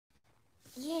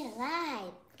Yeah,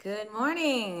 live. Good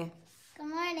morning. Good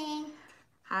morning.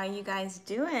 How are you guys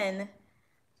doing?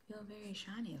 Feel very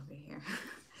shiny over here.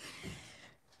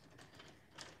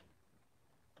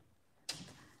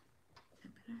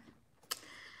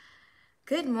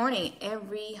 Good morning,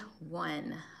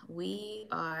 everyone. We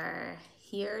are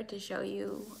here to show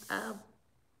you a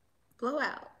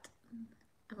blowout.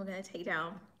 And we're gonna take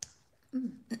down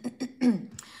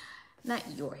not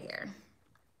your hair.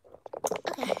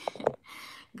 Okay.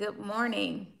 Good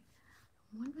morning.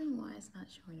 I'm wondering why it's not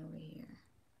showing over here.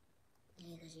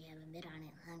 Maybe because you haven't been on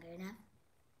it longer enough.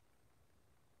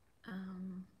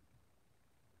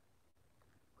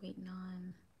 Waiting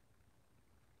on.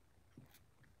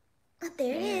 Oh,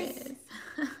 there it is.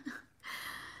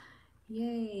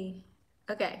 Yay.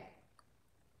 Okay.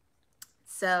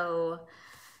 So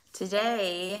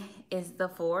today is the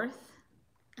 4th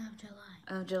Of July.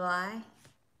 of July.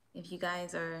 If you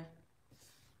guys are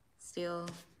still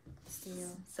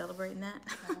celebrating that.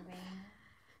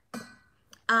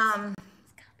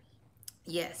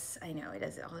 Yes, I know, it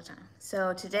does it all the time.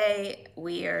 So today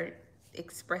we are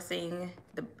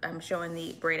I'm showing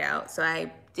the braid out. So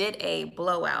I did a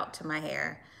blowout to my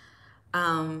hair.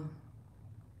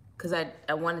 Because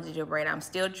I wanted to do a braid. I'm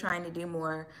still trying to do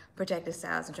more protective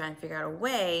styles and trying to figure out a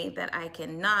way that I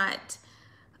cannot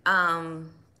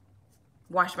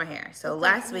wash my hair. So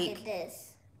last week, did this.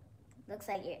 Looks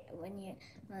like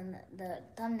when the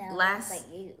thumbnail last looks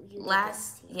like you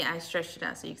last did this. yeah, I stretched it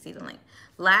out so you can see the link.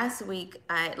 Last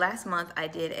month I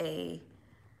did a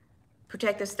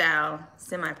protective style,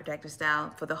 semi-protective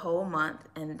style for the whole month,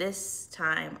 and this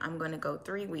time I'm going to go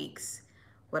 3 weeks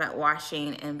without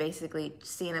washing and basically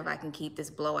seeing if I can keep this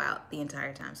blowout the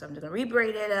entire time. So I'm just going to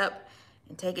re-braid it up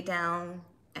and take it down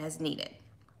as needed.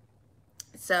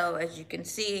 So as you can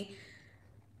see,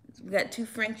 we got 2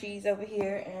 Frenchies over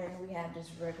here, and we have just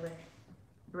regular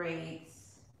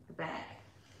braids at the back.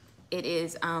 It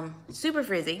is super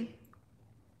frizzy.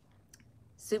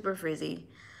 Super frizzy.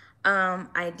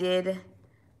 I did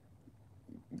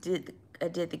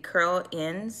the curl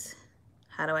ends.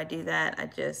 How do I do that? I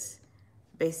just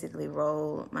basically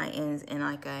roll my ends in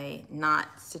like a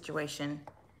knot situation.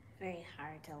 Very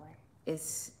hard to learn.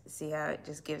 See how it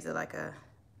just gives it like a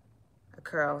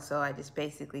curl. So I just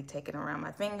basically take it around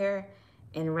my finger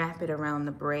and wrap it around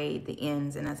the braid, the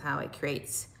ends, and that's how it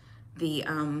creates the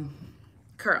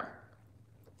curl.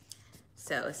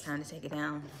 So it's time to take it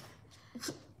down.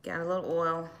 Got a little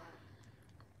oil.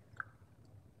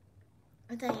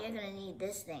 I thought you were gonna need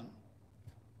this thing.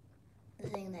 The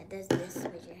thing that does this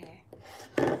with your hair.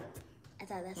 I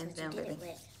thought that's Hands what down, you did baby. it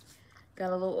with.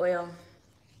 Got a little oil.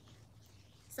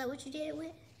 Is that what you did it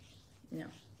with? No.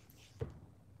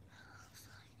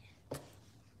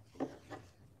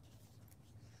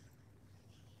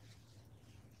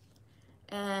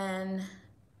 And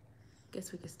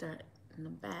guess we could start in the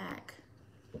back.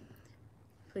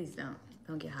 Please don't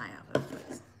get high off of it,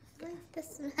 please. Like the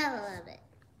smell of it.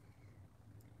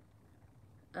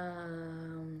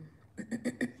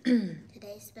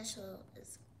 Today's special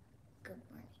is good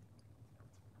morning.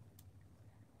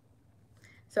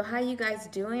 So how you guys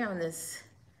doing on this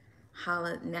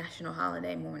national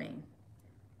holiday morning?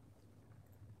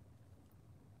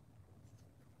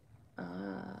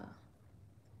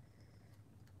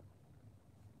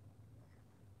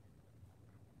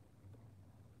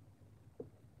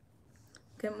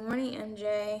 Good morning,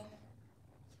 MJ.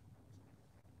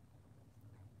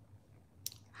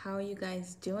 How are you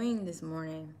guys doing this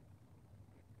morning?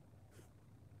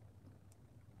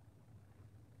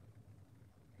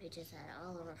 We just had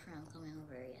all of our friends coming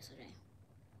over yesterday.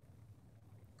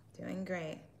 Doing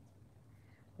great.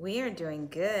 We are doing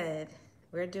good.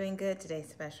 We're doing good today,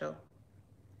 special.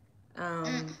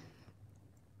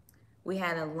 We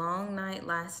had a long night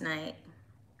last night.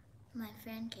 My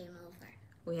friend came over.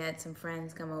 We had some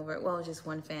friends come over. Well, just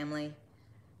one family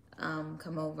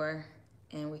come over,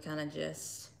 and we kind of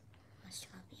just...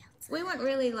 We weren't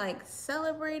really like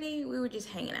celebrating. We were just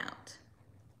hanging out.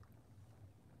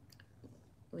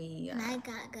 We and I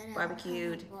got good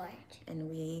barbecued, and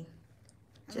we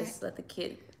just let the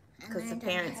kids, because the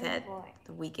parents had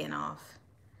the weekend off.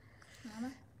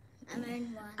 Mama, I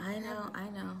learned one. I know.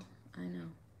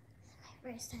 It's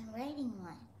my first time writing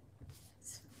one.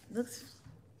 Looks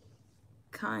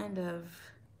kind of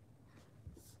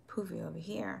poofy over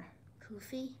here.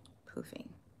 Poofy? Poofing.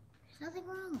 There's nothing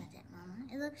wrong with it, Mama.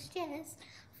 It looks just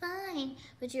fine.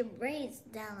 But your braids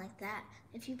down like that.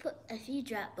 If you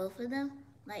drop both of them,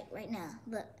 like right now,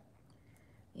 look.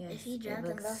 Yes, if you drop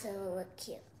them both, it will look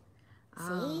cute.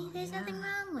 Oh, see? There's nothing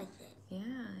wrong with it.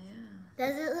 Yeah.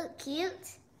 Does it look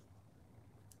cute?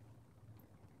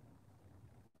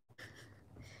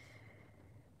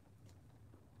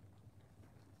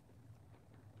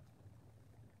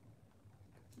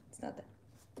 It's not that.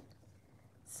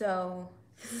 So,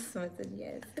 someone said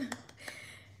yes.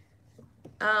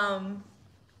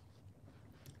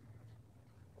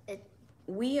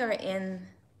 We are in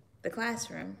the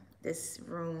classroom. This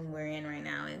room we're in right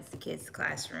now is the kids'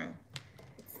 classroom.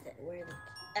 It's where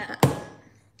the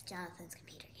Jonathan's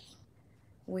computer game.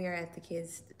 We're at the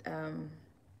kids'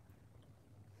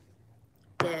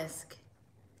 desk.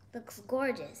 Looks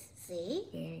gorgeous. See?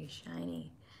 Very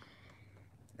shiny.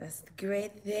 That's the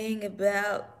great thing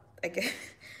about.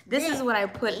 This is what I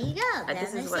put. There you go.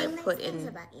 This is what I put in.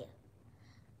 About you.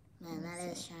 Man, that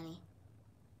is shiny.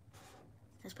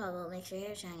 That's probably what makes your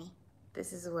hair shiny.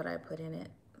 This is what I put in it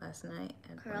last night.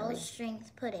 Curl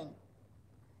strength pudding.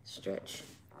 Stretch.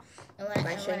 And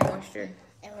moisture.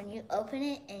 And when you open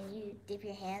it and you dip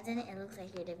your hands in it, it looks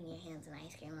like you're dipping your hands in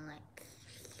ice cream. I'm like,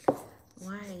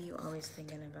 why are you always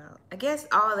thinking about? I guess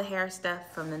all the hair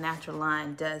stuff from the natural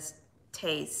line does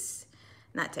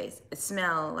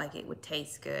smell like it would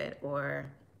taste good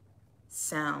or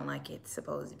sound like it's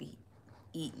supposed to be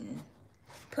eaten.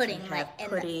 Pudding,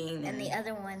 pudding, and the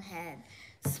other one had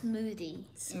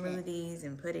smoothies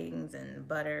and puddings and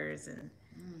butters and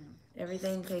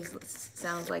everything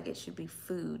sounds like it should be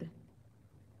food.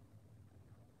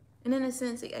 And in a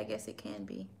sense, I guess it can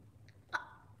be.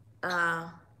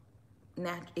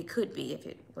 It could be if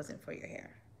it wasn't for your hair,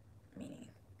 meaning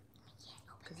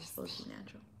because it's supposed to be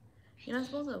natural. You're not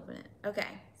supposed to open it. Okay.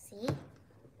 See,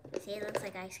 it looks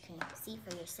like ice cream. See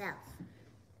for yourself.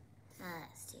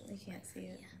 It's too. You can't see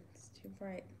it. It's too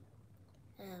bright.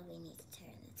 We need to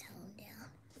turn the tone down.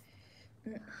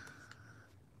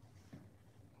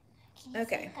 Can you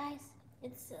see it, guys?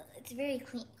 It's very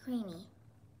creamy.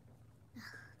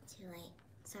 Too late.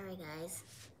 Sorry, guys.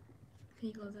 Can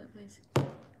you close that, please?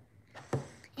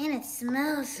 And it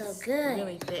smells so good.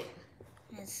 Really thick.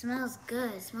 And it smells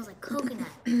good. It smells like coconut.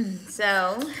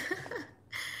 So,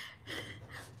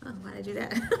 why'd I do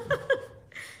that?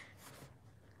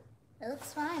 It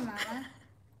looks fine, Mama.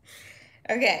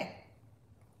 Okay.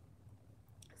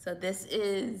 So this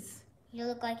is... You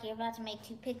look like you're about to make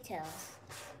 2 pigtails.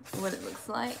 What it looks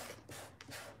like.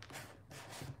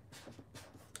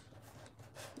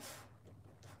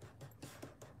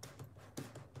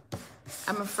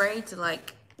 I'm afraid to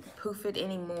poof it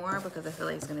anymore because I feel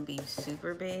like it's gonna be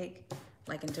super big,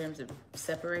 like in terms of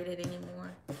separated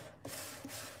anymore. I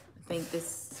think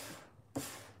this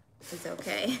is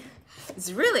okay.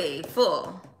 It's really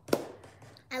full.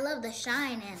 I love the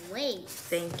shine and wave.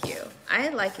 Thank you. I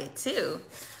like it too.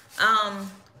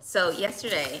 So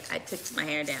yesterday I took my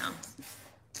hair down.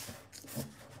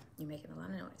 You're making a lot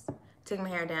of noise. Took my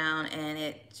hair down and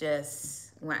it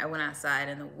just, I went outside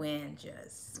and the wind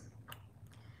just,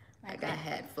 I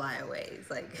had flyaways,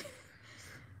 like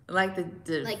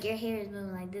your hair is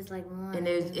moving like this, like one. And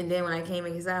then when I came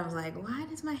inside, I was like, why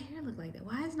does my hair look like that?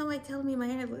 Why is nobody telling me my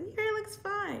hair looks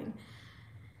fine?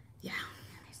 Yeah.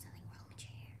 There's nothing wrong with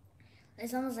your hair.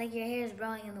 It's almost like your hair is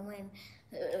blowing in the wind.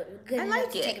 Good I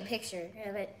like to take a picture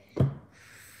of it.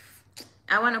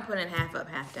 I want to put it half up,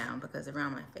 half down because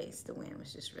around my face, the wind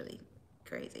was just really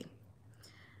crazy.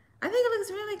 I think it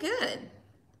looks really good.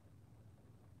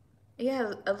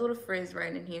 Yeah, a little frizz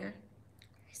right in here.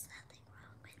 There's nothing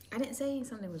wrong with it. I didn't say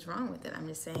something was wrong with it. I'm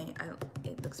just saying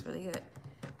it looks really good.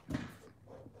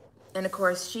 And of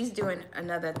course, she's doing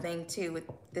another thing too.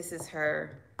 This is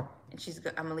her, and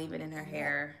I'm gonna leave it in her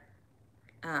hair.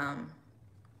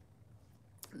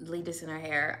 Leave this in her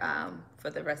hair for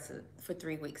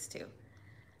 3 weeks too.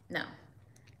 No.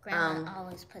 Grandma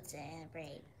always puts it in a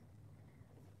braid.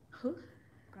 Who?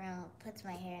 Grandma puts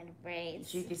my hair in a braid.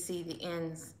 You can see the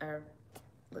ends are.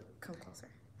 Look, come closer.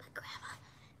 But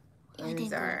Grandma,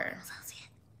 ends are. Grandma's house yet.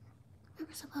 We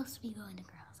were supposed to be going to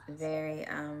Grandma's house. Very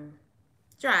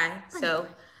dry. So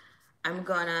I'm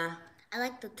gonna. I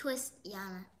like the twist,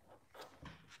 Yana.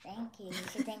 Thank you. You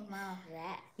should thank Mom for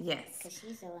that. Yes. Because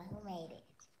she's the one who made it.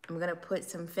 I'm gonna put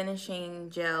some finishing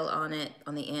gel on it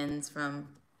on the ends from.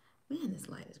 Man, this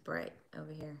light is bright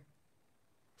over here.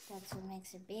 That's what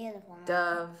makes it beautiful. Mom.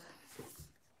 Dove.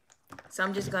 So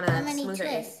I'm just gonna smooth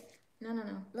twists? Her. No.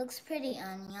 Looks pretty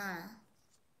on Yana.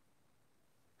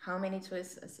 How many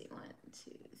twists? Let's see. 1,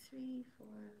 2, 3, 4,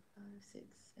 5, 6,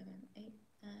 7, 8,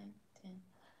 9, 10,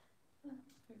 12,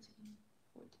 13,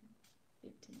 14,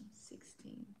 15,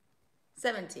 16,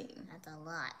 17. That's a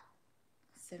lot.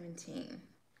 17.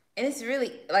 And it's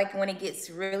really, when it gets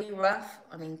really rough,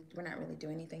 I mean, we're not really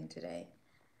doing anything today,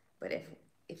 but if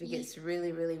it gets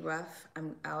really, really rough,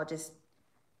 I'll just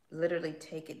literally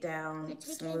take it down,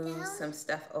 smooth some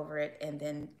stuff over it, and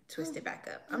then twist it back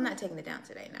up. I'm not taking it down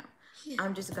today, no. Yeah.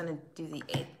 I'm just going to do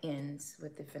the ends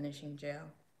with the finishing gel.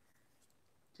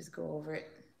 just go over it.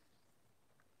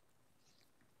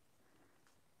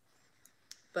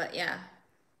 But yeah,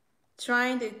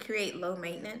 trying to create low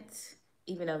maintenance,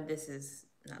 even though this is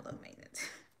not low maintenance.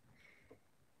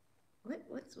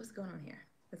 What's going on here?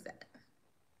 What's that?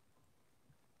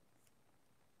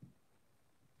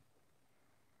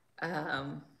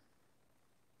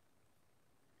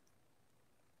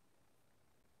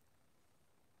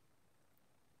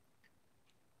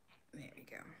 There we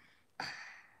go.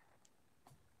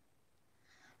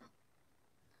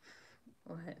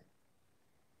 What?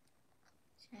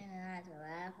 Trying not to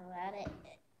laugh about it.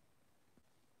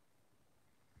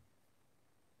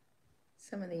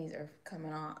 Some of these are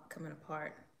coming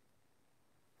apart.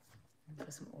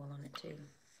 Put some oil on it too.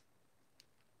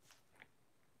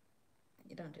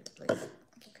 You don't do the please.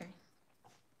 Okay.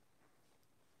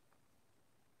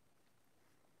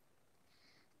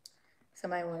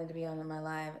 Somebody wanted to be on my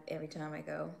live every time I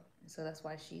go, so that's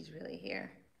why she's really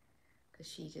here, because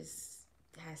she just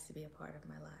has to be a part of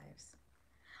my lives.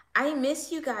 I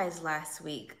missed you guys last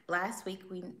week. Last week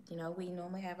we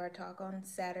normally have our talk on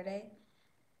Saturday,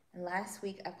 and last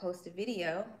week I posted a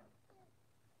video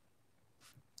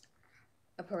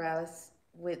of paralysis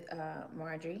with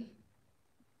Marjorie.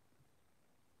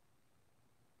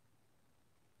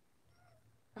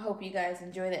 I hope you guys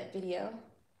enjoy that video.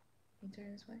 Can you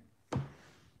turn this way?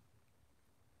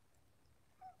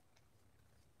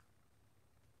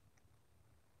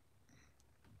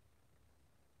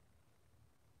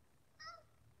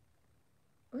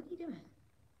 What are you doing?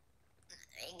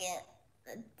 I get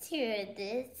a tear of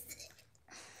this.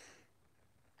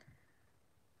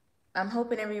 I'm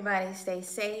hoping everybody stays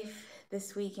safe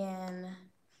this weekend.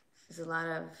 There's a lot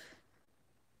of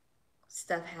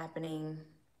stuff happening.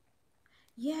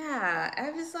 Yeah,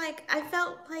 I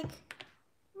felt like,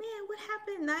 man, what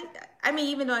happened? I mean,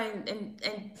 even though I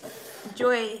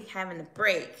enjoy having a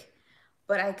break,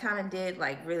 but I kind of did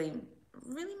like really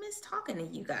miss talking to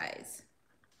you guys.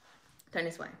 Turn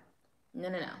this way. No.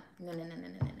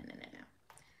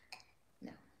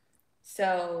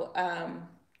 So,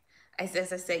 as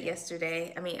I said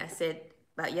yesterday,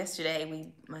 about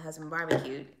yesterday, my husband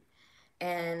barbecued,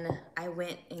 and I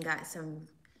went and got some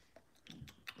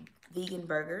vegan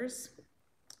burgers.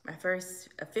 My first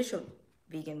official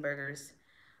vegan burgers.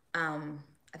 I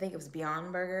think it was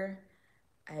Beyond Burger.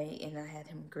 I had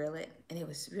him grill it, and it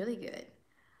was really good.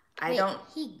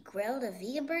 He grilled a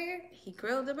vegan burger? He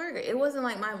grilled the burger. It wasn't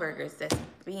like my burgers that's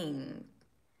being,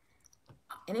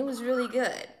 and it was really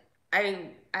good.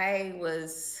 I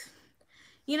was,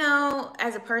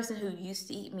 as a person who used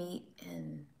to eat meat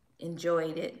and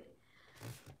enjoyed it,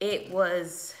 it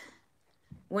was,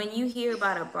 when you hear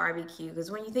about a barbecue,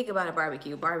 because when you think about a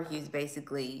barbecue is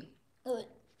basically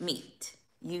meat.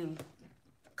 You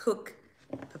cook,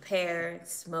 prepare,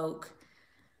 smoke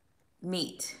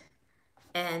meat.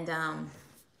 And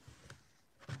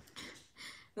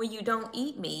when you don't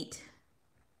eat meat,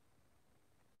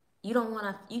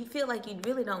 you feel like you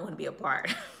really don't want to be a part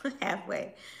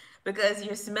halfway, because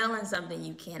you're smelling something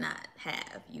you cannot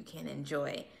have, you can't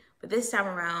enjoy. But this time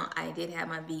around, I did have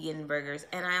my vegan burgers,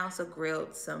 and I also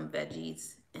grilled some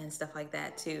veggies and stuff like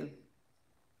that too.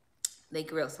 They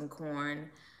grilled some corn,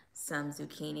 some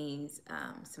zucchinis,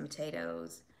 some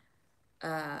potatoes.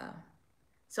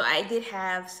 So I did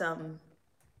have some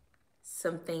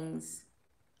things.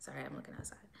 Sorry, I'm looking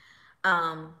outside.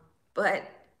 But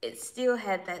it still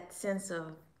had that sense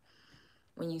of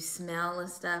when you smell and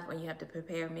stuff, when you have to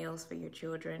prepare meals for your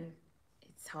children,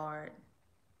 it's hard.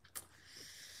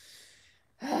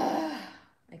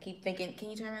 I keep thinking, can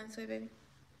you turn around this way, baby?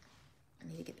 I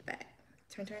need to get the back.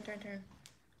 Turn.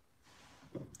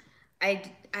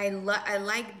 I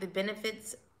like the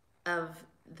benefits of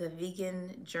the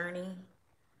vegan journey,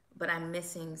 but I'm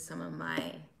missing some of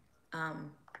my,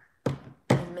 I'm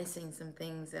missing some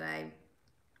things that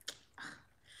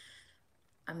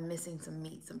I'm missing some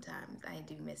meat sometimes. I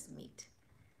do miss meat.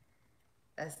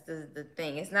 That's the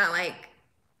thing. It's not like,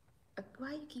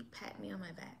 why you keep patting me on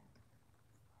my back?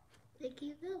 Make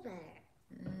you feel better.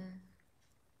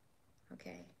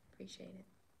 Okay, appreciate it.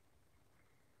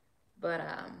 But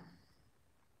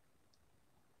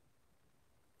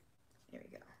here we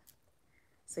go.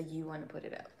 So you want to put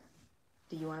it up?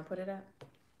 Do you want to put it up?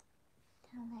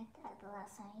 Kind of like that. The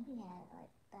last time you had it like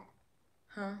that.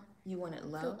 Huh? You want it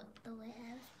low? The way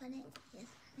I was putting it, yes,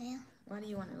 ma'am. Why do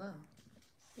you want it low?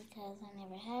 Because I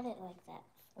never had it like that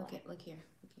before. Look here.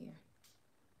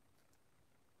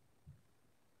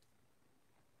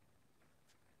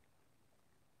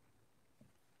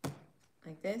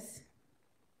 Like this?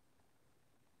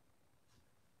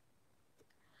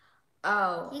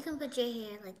 Oh, You can put your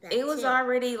hair like that. it was too.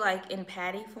 already like in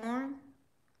patty form.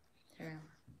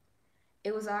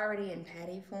 It was already in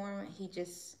patty form. He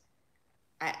just,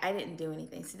 I didn't do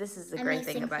anything. See, this is the great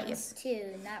thing about things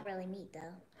too. Not really meat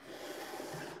though.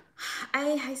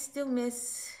 I still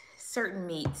miss certain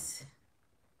meats.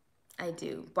 I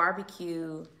do.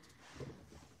 Barbecue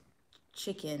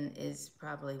chicken is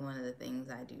probably one of the things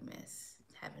I do miss,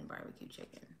 having barbecue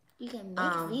chicken. You can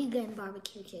make vegan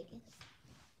barbecue chicken.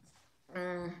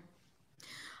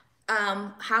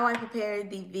 How I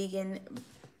prepared the vegan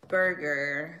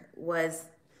burger was,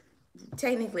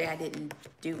 technically I didn't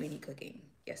do any cooking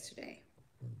yesterday.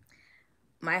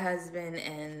 My husband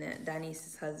and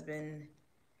Donice's husband,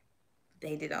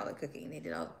 they did all the cooking. They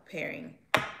did all the preparing.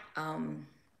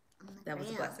 That was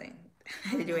a blessing.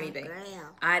 I didn't do anything.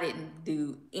 I didn't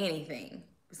do anything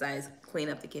besides clean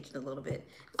up the kitchen a little bit.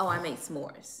 Oh, I made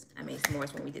s'mores. I made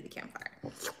s'mores when we did the campfire.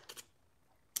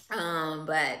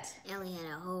 But Ellie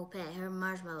had a whole pack. Her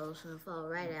marshmallows would fall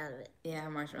right out of it. Yeah,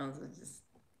 marshmallows was just.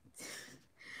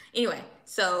 Anyway,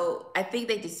 so I think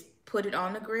they just put it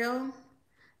on the grill.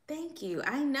 Thank you.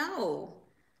 I know.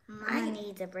 Mama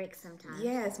needs a break sometimes.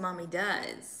 Yes, mommy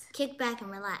does. Kick back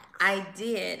and relax. I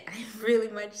did. I really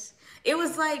much. It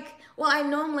was like, well, I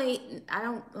don't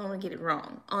normally get it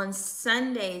wrong. On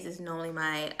Sundays is normally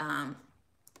my,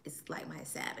 it's like my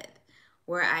Sabbath,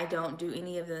 where I don't do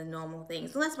any of the normal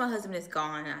things unless my husband is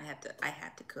gone. I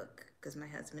have to cook because my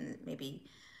husband maybe,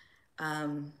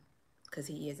 because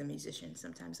he is a musician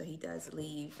sometimes, so he does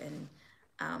leave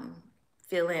and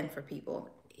fill in for people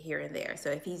here and there.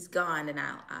 So if he's gone, then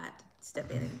I'll have to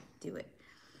step in and do it.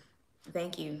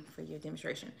 Thank you for your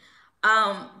demonstration.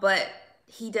 But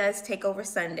he does take over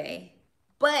Sunday,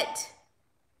 but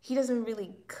he doesn't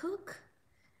really cook.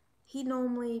 He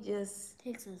normally just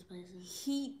takes those places.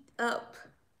 Heat up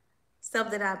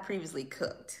something I previously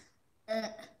cooked.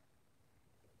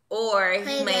 Or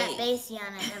play he may that bassy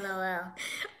on it, LOL.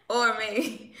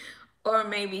 Or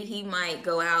maybe he might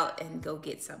go out and go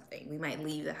get something. We might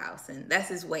leave the house, and that's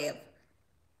his way of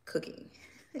cooking.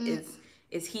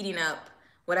 Is heating up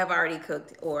what I've already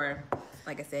cooked, or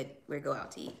like I said, we go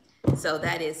out to eat. So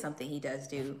that is something he does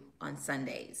do on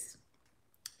Sundays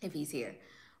if he's here.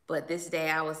 But this day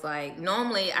I was like,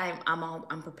 normally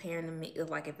I'm preparing the meat.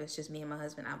 Like if it's just me and my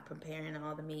husband, I'm preparing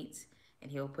all the meats, and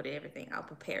he'll put everything. I'll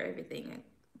prepare everything.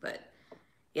 But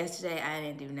yesterday I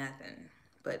didn't do nothing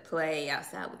but play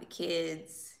outside with the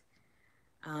kids.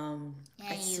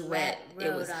 I sweat.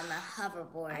 It was on the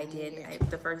hoverboard. I did.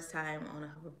 The first time on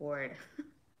a hoverboard.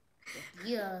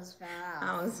 You almost fell off. I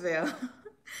almost fell.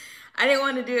 I didn't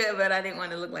want to do it, but I didn't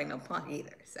want to look like no punk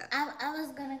either. So I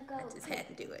was gonna go. I just had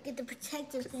to do it. Get the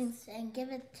protective things and give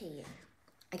it to you.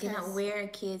 I cannot wear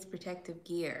kids' protective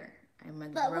gear. I'm a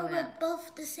but grown we're up.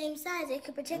 both the same size. It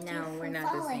could protect you from falling. No, we're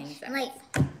not the same size. Like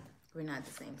we're not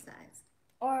the same size.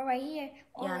 Or right here.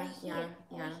 Or Yana, right here.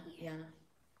 Yana.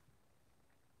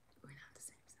 We're not the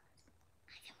same size.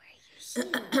 I can wear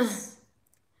your shoes.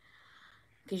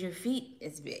 Because your feet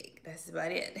is big. That's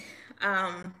about it.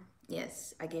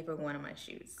 Yes, I gave her one of my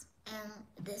shoes. And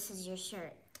this is your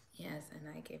shirt. Yes, and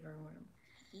I gave her one of them.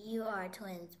 You are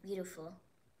twins. Beautiful.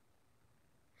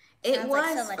 It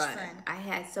was so much fun. I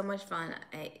had so much fun.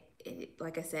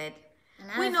 Like I said,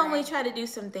 we normally try to do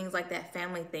some things like that,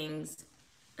 family things.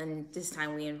 And this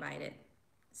time we invited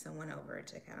someone over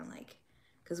to kind of like,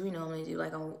 because we normally do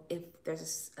like if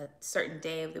there's a certain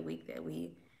day of the week that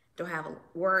we don't have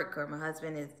work, or my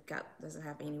husband doesn't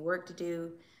have any work to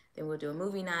do, then we'll do a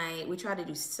movie night. We try to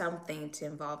do something to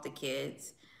involve the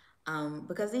kids,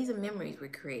 because these are memories we're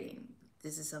creating.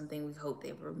 This is something we hope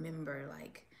they remember,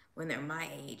 like when they're my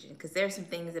age. And because there's some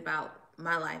things about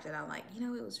my life that I'm like,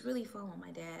 it was really fun when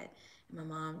my dad and my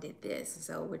mom did this. And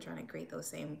so we're trying to create those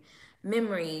same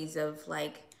memories of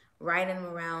like riding them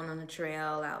around on the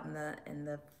trail out in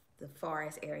the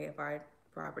forest area of our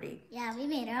property. Yeah, we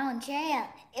made our own trail.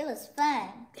 It was fun.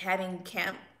 Having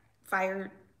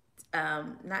campfire,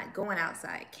 not going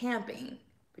outside, camping,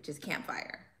 which is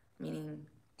campfire, meaning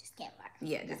just campfire.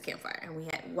 Yeah, just campfire. And we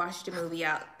had watched a movie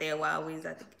out there while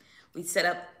we set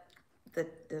up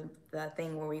the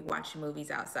thing where we watch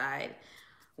movies outside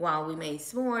while we made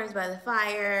s'mores by the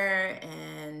fire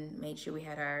and made sure we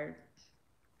had our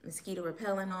mosquito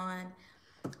repellent on.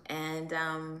 And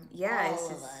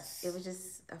it was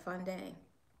just a fun day.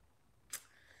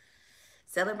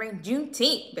 Celebrating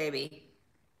Juneteenth, baby.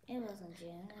 It wasn't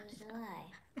June, it was July.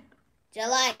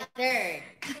 July 3rd.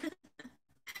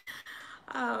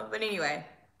 But anyway,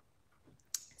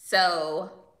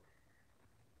 so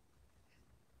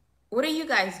what are you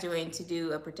guys doing to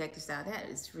do a protective style? That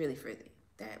is really frizzy.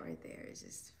 That right there is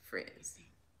just frizz.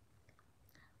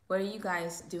 What are you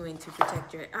guys doing to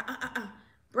protect your...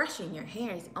 Brushing your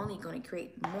hair is only going to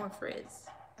create more frizz.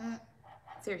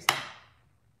 Seriously.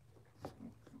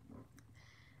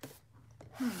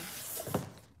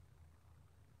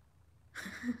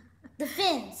 The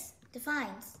fins. The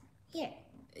fines. Here.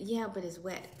 Yeah, but it's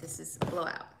wet. This is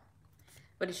BlowOut.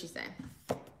 What did she say?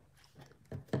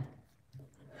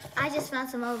 I just found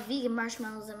some old vegan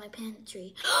marshmallows in my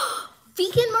pantry.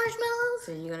 Vegan marshmallows?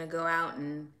 So you're going to go out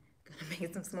and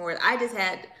make some s'mores. I just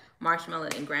had marshmallow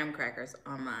and graham crackers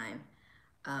on mine.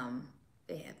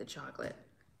 They had the chocolate.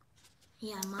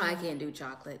 Yeah, Mom. I can't do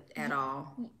chocolate at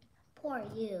all. Poor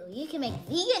you. You can make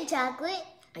vegan chocolate.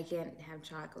 I can't have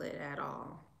chocolate at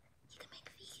all. You can make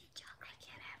vegan chocolate. I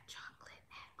can't have chocolate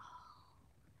at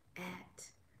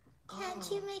all.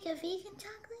 Can't you make a vegan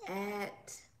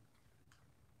chocolate?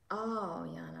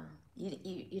 Yana.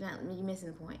 You're missing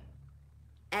the point.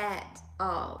 At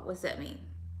all. What's that mean?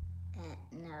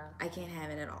 No. I can't have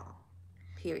it at all.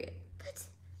 Period. But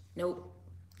nope.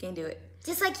 Can't do it.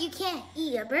 Just like you can't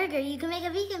eat a burger, you can make a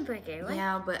vegan burger. Right?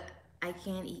 Yeah, but I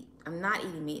can't eat. I'm not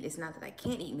eating meat. It's not that I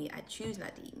can't eat meat. I choose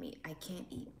not to eat meat. I can't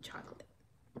eat chocolate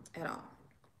at all.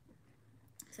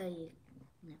 So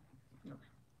no.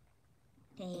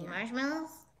 Can you eat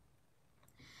marshmallows?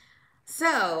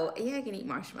 So, yeah, I can eat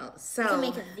marshmallows. So you can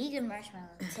make a vegan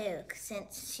marshmallow too,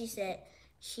 since she said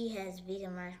she has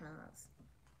vegan marshmallows.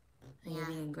 Yeah.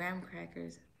 Vegan graham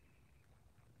crackers.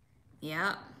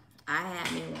 Yep. I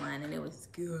had me one and it was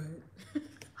good.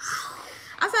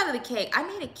 Outside of the cake, I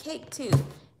made a cake too.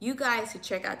 You guys should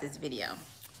check out this video.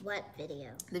 What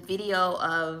video? The video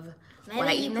of what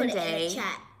I eat in a day. In the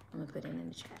chat. I'm gonna put it in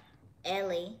the chat.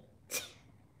 Ellie.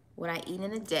 What I eat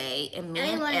in a day, and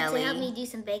Ellie wanted to help me do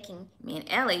some baking. Me and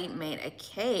Ellie made a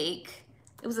cake.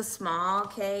 It was a small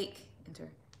cake.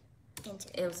 Enter.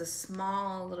 It was a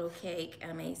small little cake.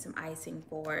 I made some icing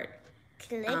for it.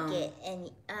 Click it, and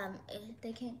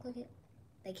they can't click it.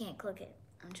 They can't click it.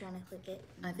 I'm trying to click it.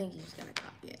 I think you just gotta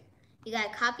copy it. You gotta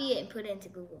copy it and put it into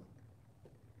Google.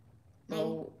 Maybe.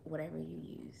 Or whatever you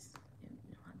use.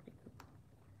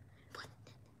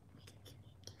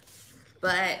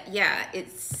 But yeah,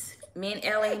 it's me and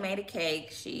Ellie made a cake.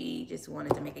 She just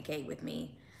wanted to make a cake with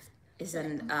me. It's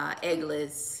an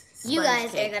eggless sponge You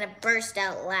guys cake. are gonna burst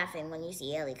out laughing when you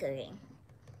see Ellie cooking.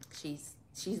 She's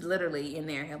literally in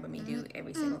there helping me do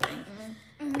every single thing.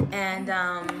 And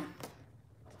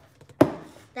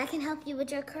that can help you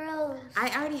with your curls. I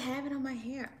already have it on my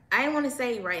hair. I want to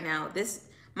say right now,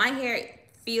 my hair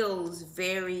feels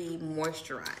very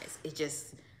moisturized. It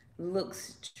just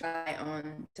looks dry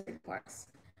on certain parts,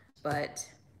 but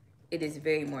it is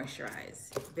very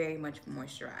moisturized, very much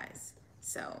moisturized.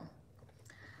 So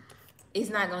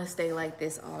it's not gonna stay like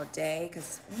this all day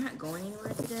because we're not going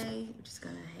anywhere today. We're just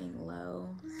gonna hang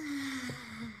low,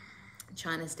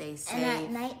 trying to stay safe. And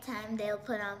at nighttime, they'll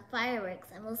put on fireworks,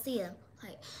 and we'll see them.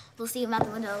 Like, we'll see them out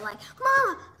the window, like,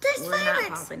 Mama, there's We're fireworks. We're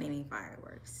not popping any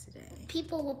fireworks today.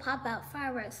 People will pop out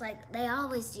fireworks like they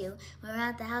always do when we're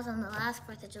at the house on the last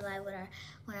 4th of July when our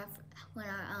last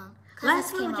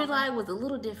 4th came of July over. was a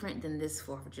little different than this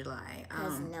 4th of July.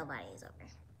 Because nobody's over.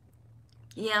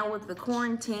 Yeah, with the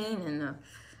quarantine and the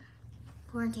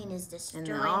quarantine is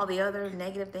destroying. And all the other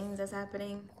negative things that's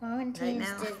happening. Quarantine right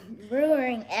is now.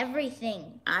 ruining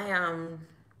everything.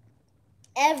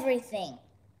 Everything.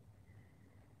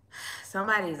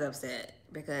 Somebody's upset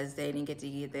because they didn't get to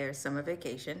get their summer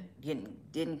vacation.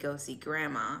 Didn't go see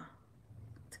grandma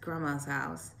to grandma's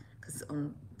house because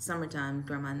on summertime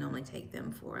grandma normally take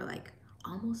them for like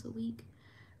almost a week.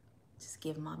 Just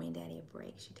give mommy and daddy a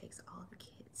break. She takes all the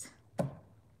kids.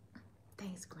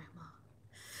 Thanks, grandma.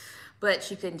 But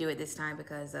she couldn't do it this time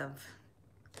because of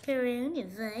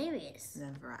coronavirus.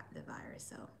 The virus.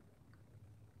 So.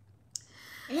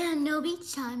 And no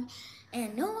beach time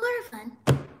and no water fun.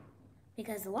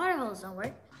 Because the water holes don't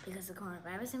work because of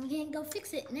coronavirus, and we can't go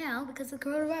fix it now because of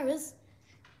coronavirus.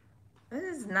 This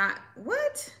is not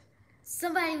what?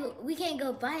 We can't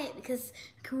go buy it because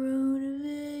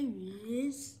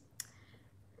coronavirus.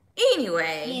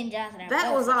 Anyway, Me and Jonathan are that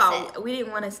both was all. upset. We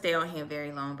didn't want to stay on here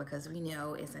very long because we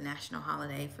know it's a national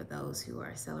holiday for those who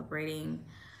are celebrating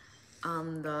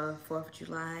the 4th of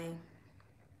July.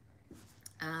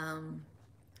 I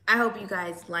hope you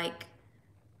guys like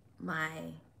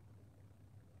my...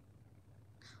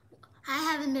 I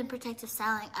haven't been protective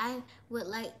styling. I would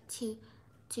like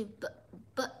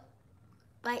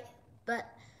but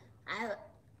I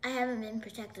haven't been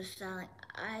protective styling.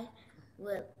 I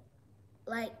would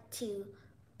like to,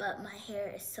 but my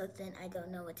hair is so thin I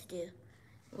don't know what to do.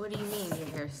 What do you mean your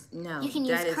hair's... No, you can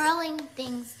use curling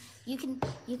things. You can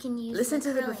use... Listen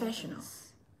to the professional.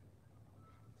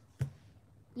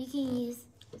 You can use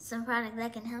some product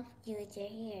that can help you with your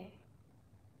hair.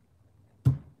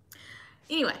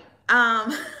 Anyway,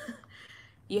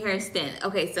 your hair is thin.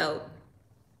 Okay, so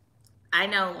I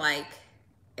know like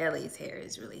Ellie's hair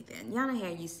is really thin. Yana hair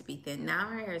used to be thin. Now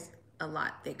her hair is a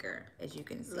lot thicker, as you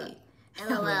can see. Look.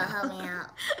 LOL, help me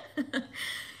out.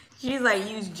 She's like,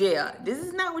 use gel. This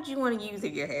is not what you want to use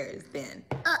if your hair is thin.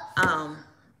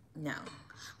 No.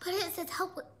 But it says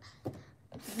help with.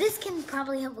 This can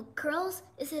probably help with curls.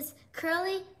 It says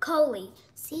curly coley.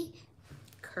 See?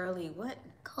 Curly what?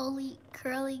 Curly.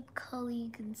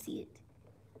 You can see it.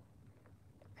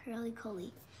 Curly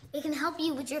coley. It can help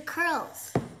you with your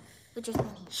curls. With your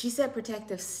thinning. She said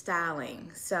protective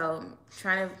styling. So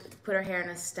trying to put her hair in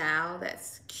a style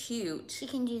that's cute. She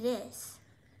can do this.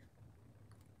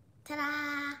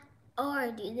 Ta-da!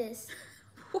 Or do this.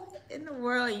 What in the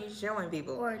world are you showing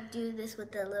people? Or do this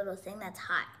with the little thing that's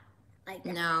hot. Like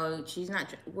that. No, she's not.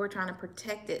 We're trying to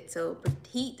protect it. So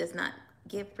heat does not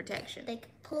give protection. Like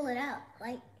pull it out.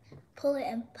 Like pull it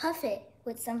and puff it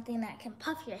with something that can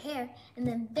puff your hair. And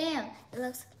then bam, it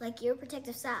looks like your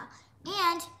protective style.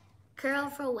 And curl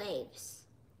for waves.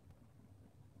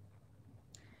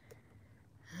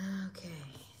 Okay.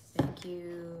 Thank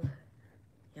you,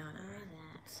 Yana.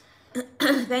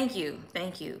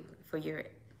 Thank you for your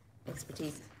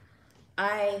expertise.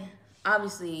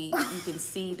 Obviously you can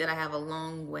see that I have a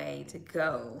long way to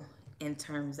go in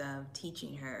terms of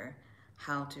teaching her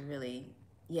how to really,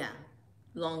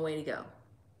 long way to go.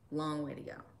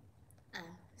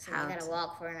 So you gotta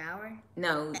walk for an hour?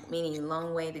 No, meaning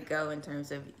long way to go in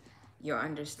terms of your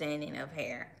understanding of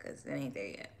hair, because it ain't there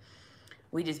yet.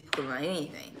 We just pull on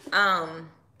anything.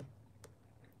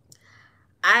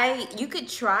 You could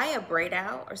try a braid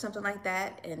out or something like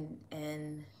that,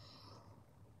 and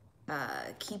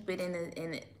keep it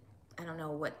in I don't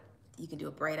know what you can do,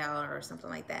 a braid out or something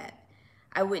like that.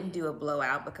 I wouldn't do a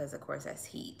blowout because of course that's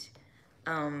heat.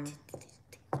 Okay,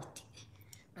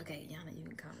 Yana, you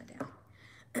can calm it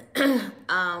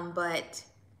down. But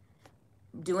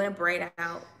doing a braid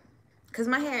out, because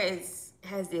my hair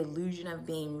has the illusion of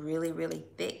being really, really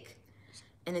thick,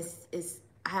 and I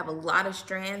have a lot of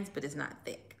strands, but it's not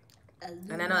thick.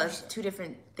 And I know it's two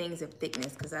different things of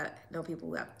thickness, because I know people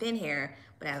who have thin hair,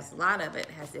 but has a lot of it,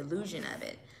 has the illusion of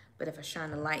it. But if I shine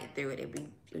the light through it,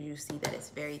 you see that it's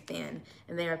very thin.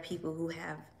 And there are people who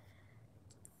have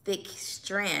thick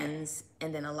strands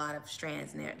and then a lot of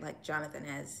strands. And like Jonathan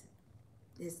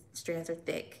his strands are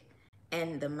thick,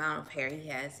 and the amount of hair he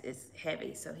has is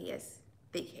heavy, so he has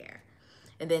thick hair.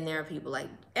 And then there are people like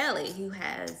Ellie who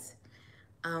has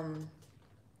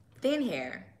thin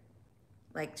hair.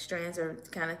 Like strands are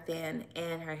kind of thin,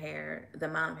 and her hair, the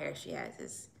amount of hair she has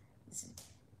is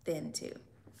thin too.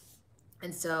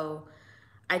 And so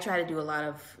I try to do a lot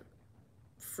of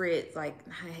frizz, like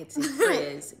I hate to say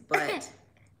frizz, but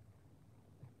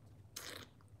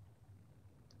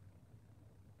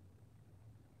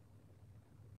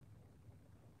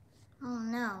oh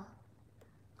no.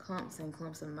 Clumps and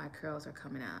clumps of my curls are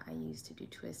coming out. I used to do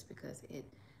twists because it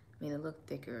made it look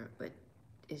thicker, but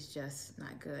it's just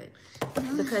not good.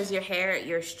 Because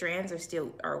your strands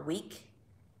are weak.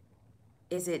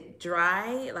 Is it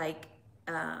dry, like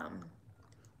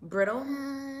brittle?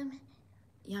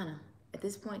 Yana, at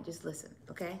this point, just listen,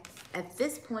 okay? At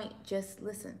this point, just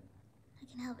listen. I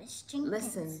can help it strengthen.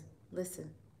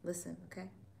 Listen, okay?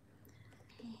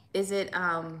 Is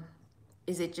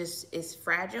it just, it's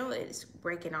fragile, it's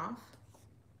breaking off?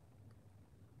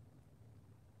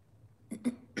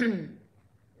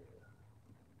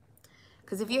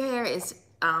 Because if your hair is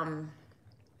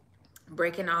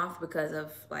breaking off because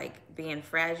of like being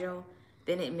fragile,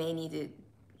 then it may need to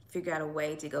figure out a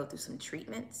way to go through some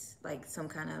treatments, like some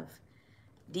kind of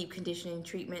deep conditioning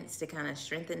treatments to kind of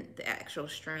strengthen the actual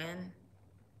strand.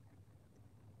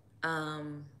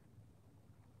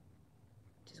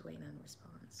 Just waiting on a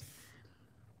response.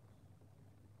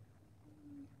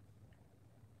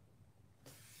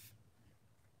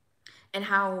 And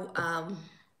how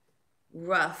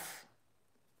rough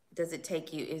does it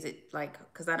take you? Is it like,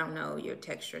 because I don't know your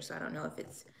texture, so I don't know if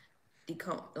it's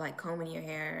like combing your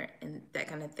hair and that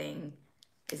kind of thing.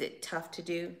 Is it tough to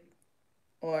do,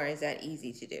 or is that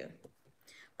easy to do?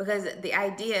 Because the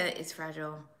idea is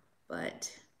fragile, but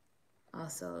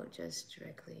also just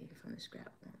directly from the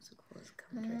scrap won't, of course,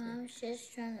 come directly. I was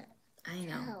just trying to I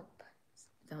know. help.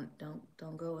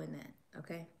 Don't go in that,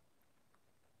 okay?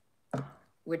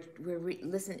 We're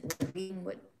reading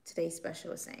what today's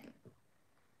special is saying.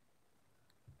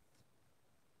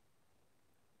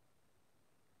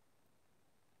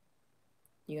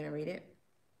 You gonna read it?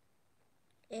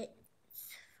 It's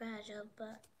fragile,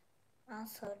 but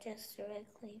Also, just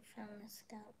directly from the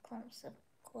scalp, clumps of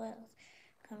coils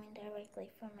coming directly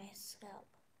from my scalp.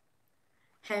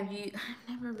 Have you,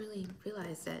 I've never really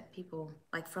realized that people,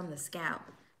 like from the scalp,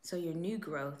 so your new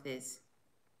growth is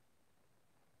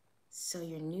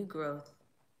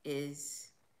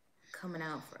coming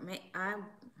out from me. I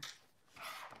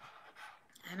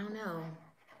don't know.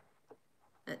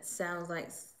 That sounds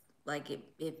like if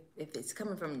it's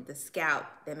coming from the scalp,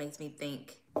 that makes me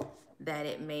think that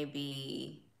it may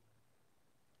be,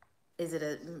 is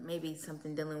it maybe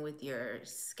something dealing with your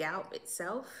scalp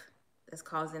itself that's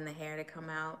causing the hair to come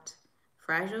out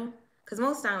fragile? Because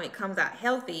most of the time it comes out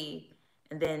healthy,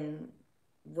 and then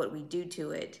what we do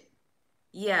to it,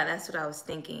 yeah, that's what I was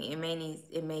thinking. It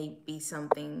may be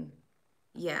something,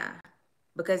 yeah,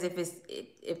 because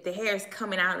if the hair is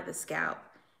coming out of the scalp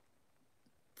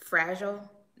fragile,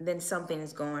 then something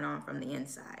is going on from the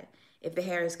inside. If the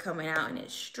hair is coming out and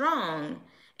it's strong,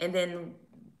 and then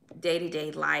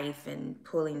day-to-day life and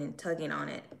pulling and tugging on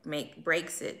it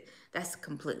breaks it, that's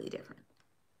completely different.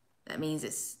 That means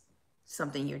it's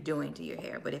something you're doing to your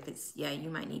hair. But if it's, yeah, you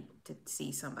might need to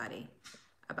see somebody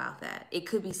about that. It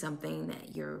could be something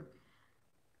that you're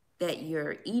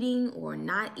eating or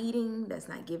not eating that's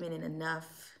not giving it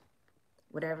enough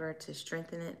whatever to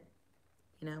strengthen it,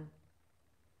 you know.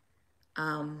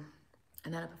 I'm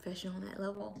not a professional on that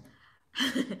level.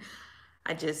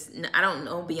 I don't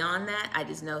know beyond that. I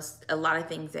just know a lot of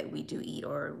things that we do eat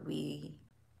or we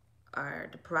are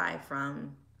deprived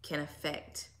from can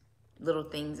affect little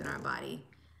things in our body.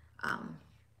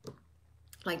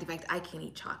 Like the fact I can't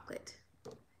eat chocolate.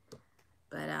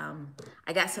 But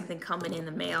I got something coming in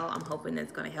the mail. I'm hoping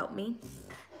that's going to help me.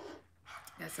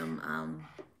 Got some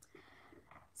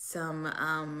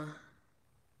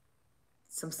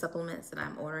supplements that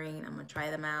I'm ordering. I'm gonna try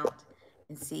them out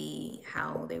and see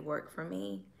how they work for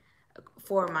me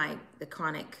for the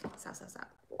chronic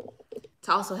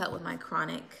to also help with my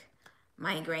chronic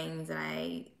migraines that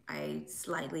I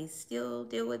slightly still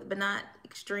deal with, but not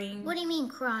extreme. What do you mean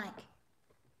chronic?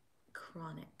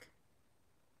 Chronic.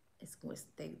 It's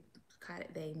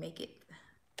they make it.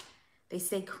 They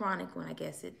say chronic when I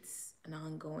guess it's an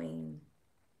ongoing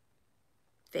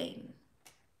thing.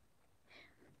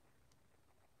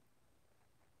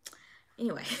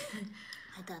 Anyway.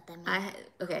 I thought that meant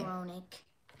okay.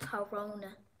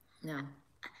 Corona. No.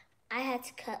 I had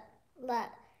to cut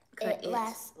it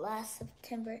last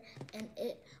September, and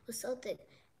it was so thick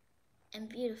and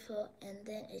beautiful, and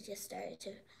then it just started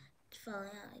to fall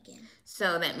out again.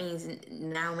 So that means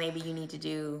now maybe you need to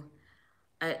do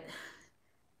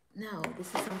no, this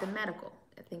is something medical.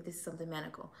 I think this is something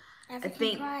medical.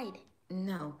 African pride.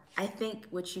 No, I think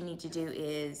what you need to do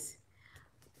is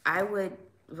I would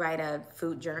write a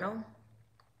food journal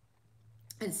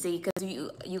and see, because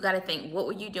you got to think, what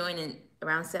were you doing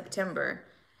around September,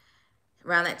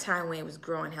 around that time when it was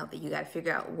growing healthy? You got to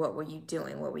figure out, what were you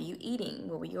doing, what were you eating,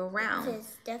 what were you around? It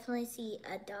says definitely see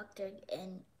a doctor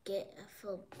and get a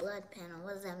full blood panel.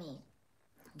 What does that mean?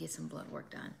 Get some blood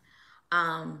work done.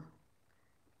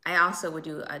 I also would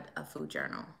do a food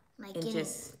journal,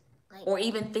 or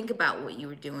even think about what you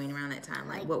were doing around that time.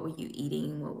 Like what were you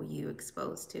eating? What were you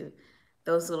exposed to?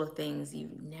 Those little things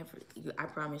I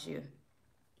promise you.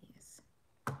 Yes.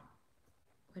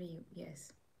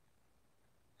 Yes.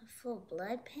 A full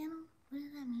blood panel? What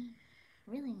does that mean?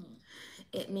 Really mean?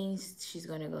 It means she's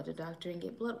going to go to the doctor and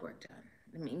get blood work done.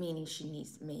 Meaning she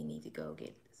may need to go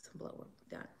get some blood work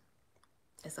done.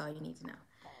 That's all you need to know.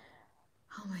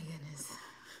 Oh my goodness.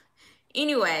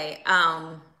 Anyway,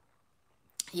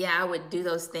 yeah, I would do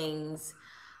those things.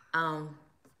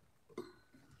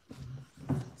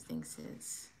 This thing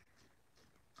says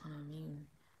autoimmune.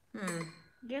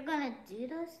 You're gonna do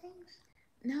those things?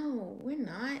 No, we're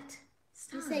not.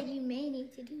 Stop. You said you may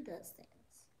need to do those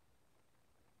things.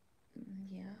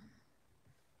 Yeah.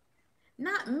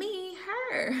 Not me,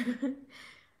 her.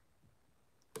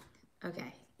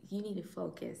 Okay, you need to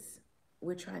focus.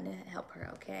 We're trying to help her,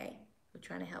 okay? We're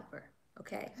trying to help her,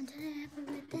 okay? I'm trying to help her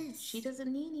with this. She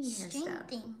doesn't need any hair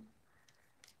stuff.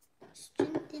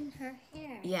 Strengthen her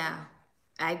hair. Yeah,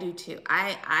 I do too.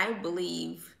 I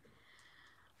believe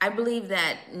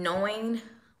that knowing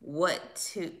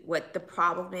what the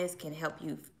problem is can help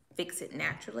you fix it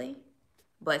naturally.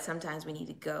 But sometimes we need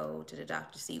to go to the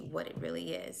doctor to see what it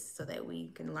really is so that we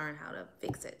can learn how to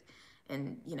fix it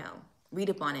and, read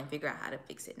up on it and figure out how to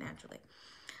fix it naturally.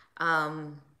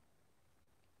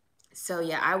 So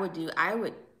yeah, I would,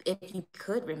 if you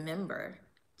could remember,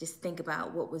 just think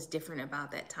about what was different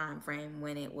about that time frame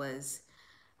when it was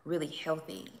really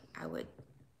healthy. I would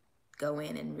go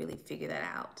in and really figure that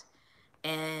out.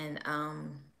 And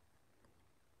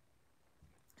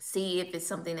See if it's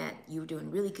something that you were doing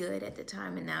really good at the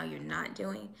time and now you're not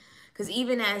doing. Because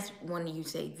even as when you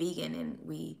say vegan, and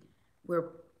we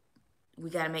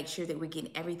got to make sure that we're getting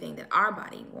everything that our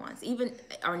body wants, even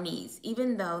our needs.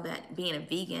 Even though that being a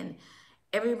vegan,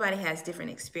 everybody has different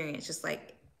experience. Just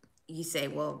like you say,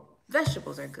 well,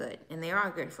 vegetables are good and they are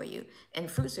good for you,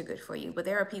 and fruits are good for you. But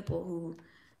there are people who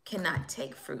cannot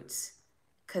take fruits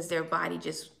because their body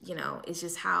just, it's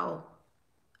just how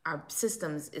our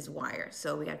systems is wired.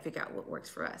 So we got to figure out what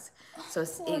works for us. So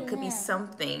it could be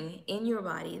something in your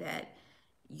body that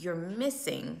you're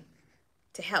missing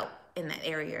to help in that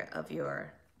area of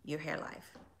your hair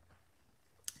life.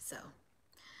 So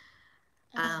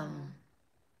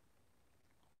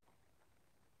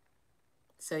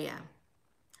so yeah,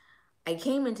 I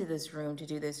came into this room to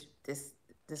do this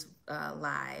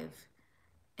live,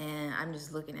 and I'm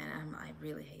just looking at it. I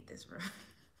really hate this room.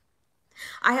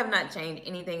 I have not changed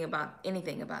anything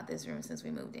about this room since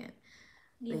we moved in.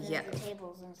 Yeah, the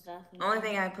tables and stuff. Only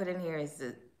thing I put in here is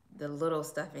the little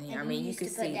stuff in here. And I mean, you can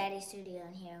see. Put Daddy's studio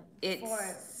in here.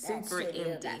 It's super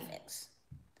empty.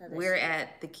 We're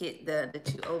at the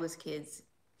two oldest kids'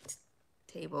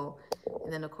 table,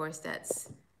 and then of course that's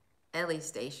Ellie's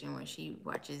station where she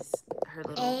watches her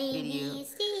little video.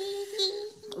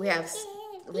 We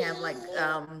have like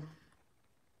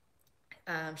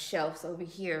shelves over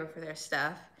here for their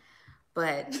stuff,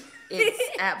 but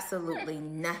it's absolutely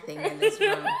nothing in this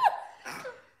room.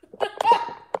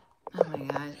 Oh my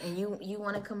gosh! And you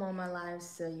want to come on my live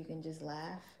so you can just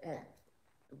laugh at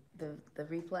the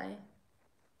replay?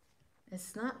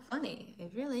 It's not funny.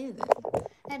 It really isn't.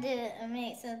 I did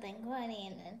make something funny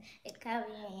and then it covered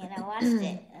me and I watched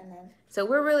it and then. So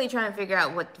we're really trying to figure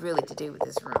out what really to do with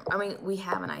this room. I mean, we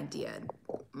have an idea.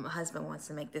 My husband wants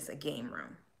to make this a game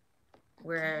room,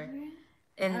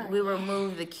 we will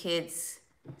move the kids'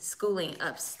 schooling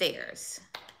upstairs,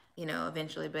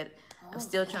 eventually. But I'm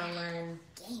still trying to learn.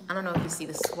 I don't know if you see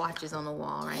the swatches on the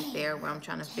wall right there, where I'm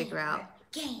trying to figure out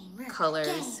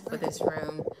colors for this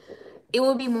room. It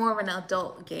will be more of an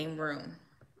adult game room.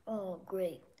 Oh,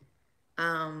 great.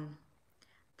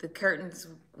 The curtains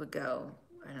would go.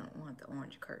 I don't want the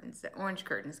orange curtains. The orange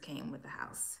curtains came with the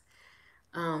house.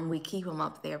 We keep them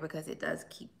up there because it does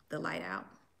keep the light out.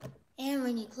 And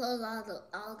when you close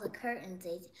all the curtains,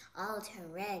 they all turn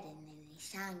red and then they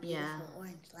shine beautiful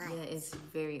orange lights. Yeah, it's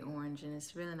very orange and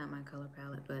it's really not my color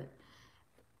palette, but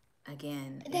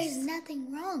again, there's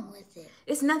nothing wrong with it.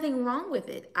 It's nothing wrong with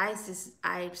it. I'm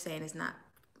saying it's not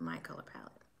my color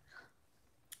palette.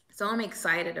 So I'm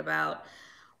excited about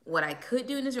what I could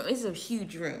do in this room. It's a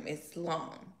huge room. It's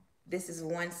long. This is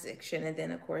one section, and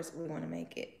then of course we want to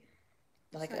make it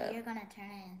like you're gonna turn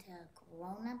it into a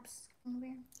grown-ups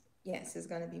room? Yes, it's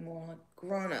gonna be more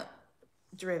grown-up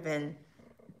driven.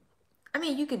 I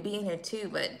mean, you could be in here too,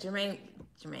 but Jermaine,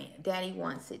 Daddy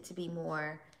wants it to be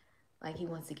more like he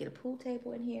wants to get a pool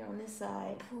table in here on this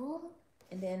side. Pool?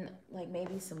 And then like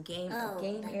maybe some game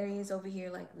areas over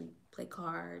here, like we play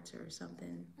cards or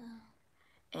something.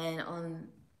 Oh. And on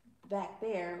back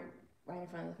there, right in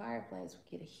front of the fireplace,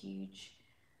 we get a huge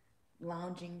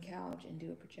lounging couch and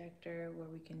do a projector where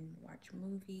we can watch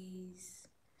movies,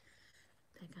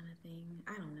 that kind of thing.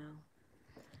 I don't know.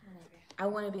 Whatever. I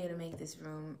want to be able to make this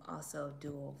room also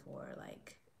dual for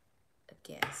like a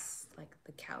guest, like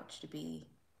the couch to be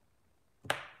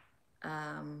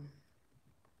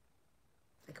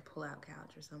like a pull-out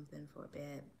couch or something for a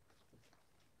bed.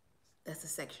 That's a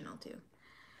sectional too.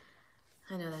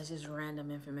 I know that's just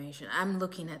random information. I'm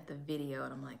looking at the video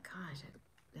and I'm like, gosh,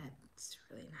 that's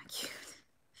really not cute.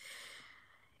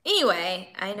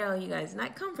 Anyway, I know you guys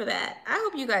not come for that. I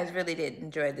hope you guys really did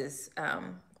enjoy this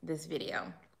this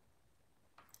video.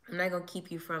 I'm not gonna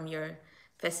keep you from your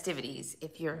festivities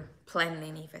if you're planning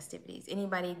any festivities.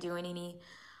 Anybody doing any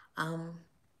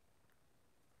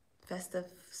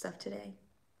festive stuff today?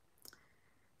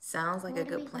 Sounds like a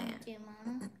good plan.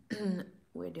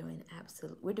 We're doing it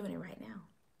right now.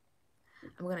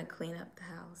 I'm gonna clean up the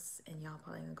house and y'all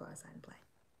probably gonna go outside and play.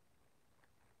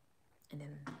 And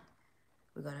then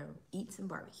we're gonna eat some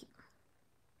barbecue.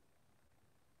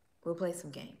 We'll play some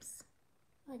games.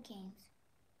 What games?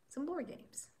 Some board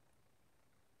games.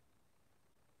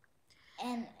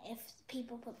 And if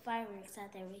people put fireworks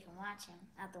out there, we can watch them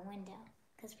out the window.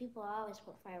 Because people always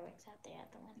put fireworks out there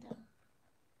out the window.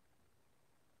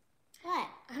 What?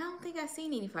 I don't think I've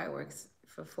seen any fireworks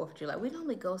for 4th of July. We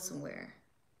normally go somewhere.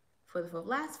 For the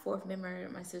last 4th, remember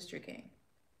my sister came.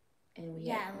 And we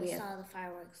saw the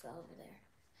fireworks over there.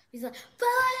 We saw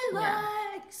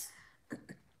fireworks!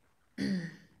 Yeah.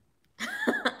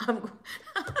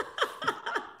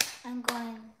 I'm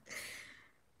going.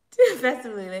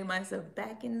 effectively lay myself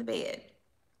back in the bed.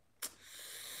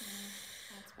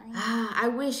 That's funny. I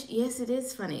wish, yes, it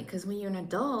is funny because when you're an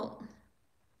adult,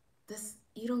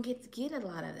 you don't get to get a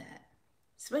lot of that,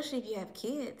 especially if you have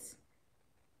kids.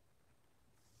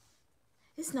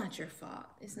 It's not your fault.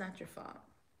 It's not your fault.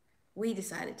 We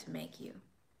decided to make you.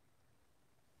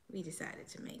 We decided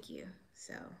to make you.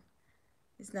 So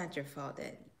it's not your fault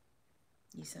that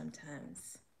you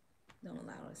sometimes don't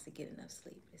allow us to get enough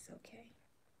sleep. It's okay.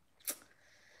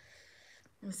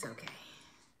 It's okay.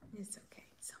 It's okay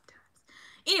sometimes.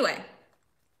 Anyway,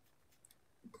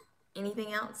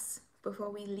 anything else before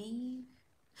we leave?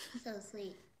 So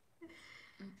sweet.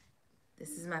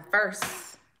 This is my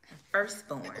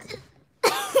firstborn.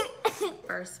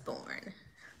 Firstborn.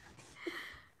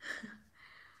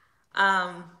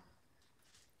 No.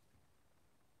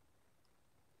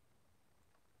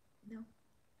 No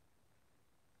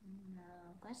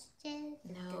questions.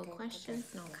 No questions,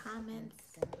 no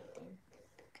comments.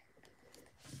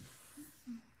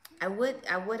 I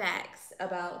would ask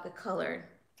about the color.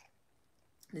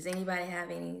 Does anybody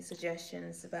have any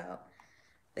suggestions about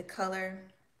the color?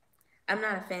 I'm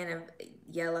not a fan of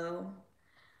yellow.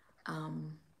 I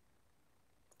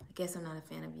guess I'm not a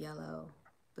fan of yellow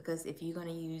because if you're going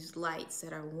to use lights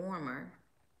that are warmer,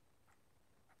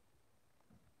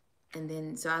 and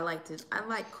then so I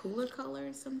like cooler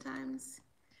colors sometimes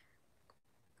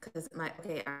because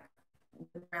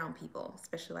with brown people,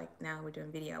 especially like now we're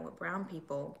doing video with brown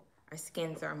people, our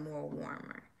skins are more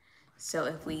warmer. So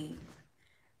if we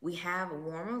have a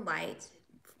warmer light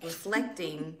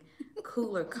reflecting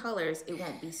cooler colors, it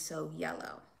won't be so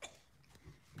yellow.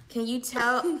 Can you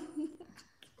tell?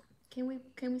 Can we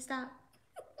stop?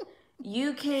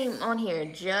 You came on here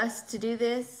just to do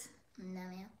this? No,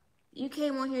 ma'am. You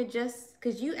came on here just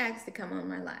because you asked to come on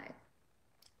my live.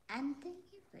 I'm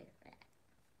thinking for that.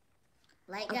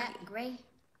 Light got gray.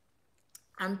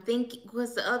 I'm thinking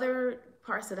because the other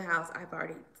parts of the house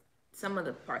some of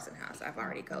the parts of the house I've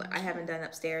already colored. I haven't done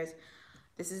upstairs.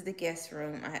 This is the guest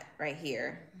room right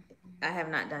here. I have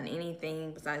not done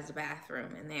anything besides the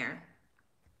bathroom in there,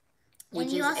 which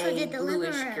and you is also a did the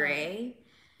bluish living room. Gray.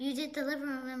 You did the living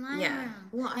room in my room.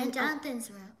 Well, and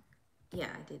Jonathan's room. Yeah,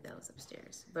 I did those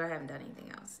upstairs, but I haven't done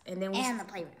anything else. And then the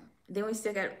playroom. Then we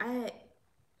still got.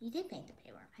 You did paint the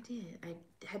playroom. I did. I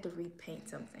had to repaint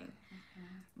something.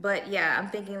 But yeah, I'm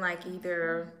thinking like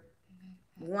either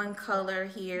one color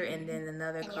here and then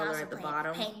another color at the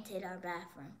bottom. Painted our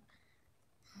bathroom.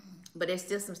 But there's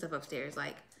still some stuff upstairs.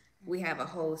 Like we have a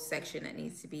whole section that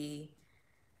needs to be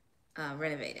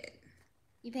renovated.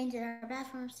 You painted our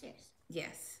bathroom upstairs?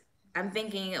 Yes. I'm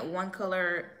thinking one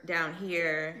color down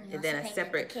here and then a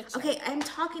separate. Okay, I'm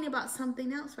talking about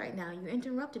something else right now. You're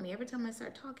interrupting me every time I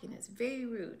start talking. It's very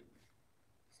rude.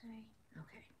 Sorry.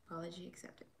 Okay, apology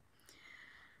accepted.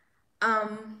 I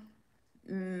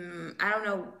don't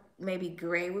know. Maybe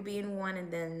gray would be in one, and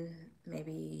then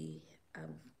maybe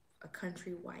a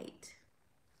country white,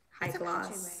 high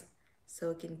gloss,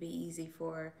 so it can be easy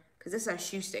for. Because this is our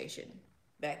shoe station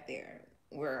back there,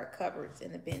 where our cupboards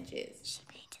and the bench is. She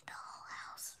painted the whole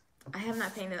house. I have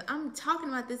not painted. I'm talking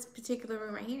about this particular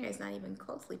room right here. It's not even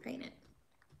closely painted.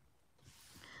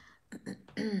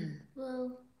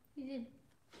 Well, you did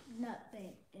not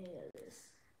paint any of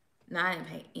this. No, I didn't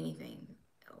paint anything.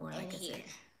 Or like I said,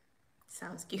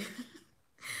 sounds cute.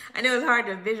 I know it's hard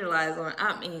to visualize on.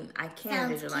 I mean, I can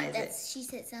visualize it. She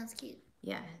said sounds cute.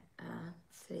 Yeah,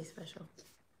 today's special.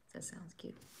 That sounds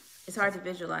cute. It's hard to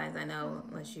visualize, I know,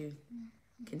 unless you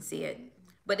can see it.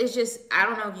 But it's just, I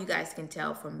don't know if you guys can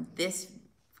tell from this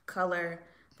color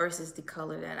versus the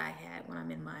color that I had when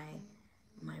I'm in my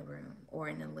room or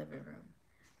in the living room.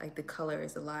 Like the color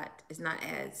is it's not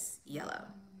as yellow.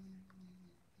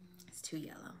 It's too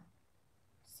yellow.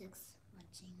 6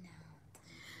 watching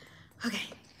now.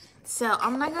 Okay, so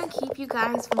I'm not gonna keep you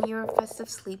guys from your festive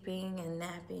sleeping and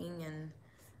napping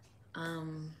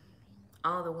and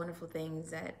all the wonderful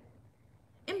things that.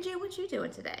 MJ, what you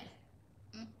doing today?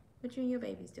 What you and your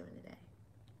baby's doing today?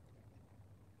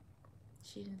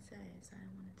 She didn't say, so I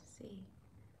wanted to see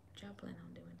what y'all plan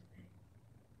on doing today.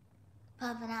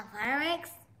 Popping out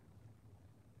fireworks.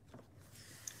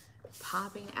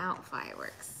 Popping out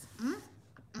fireworks.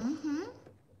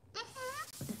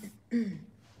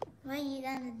 What are you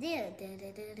gonna do? I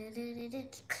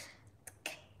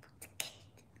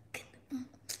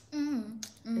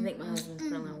think my husband's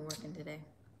planning on working today.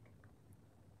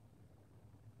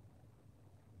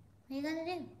 What are you gonna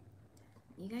do?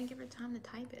 You gotta give her time to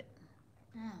type it.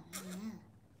 Oh,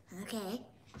 yeah. Okay.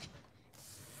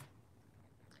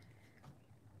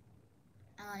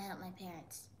 I want to help my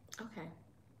parents. Okay.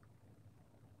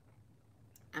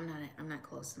 I'm not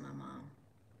close to my mom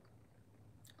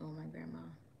or my grandma.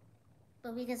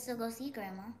 But we can still go see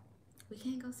Grandma. We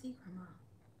can't go see grandma.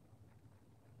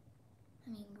 I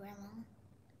mean, Grandma.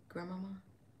 Grandmama?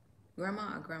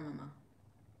 Grandma or grandmama?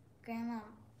 Grandma,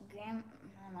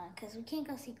 because we can't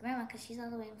go see Grandma because she's all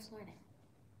the way in Florida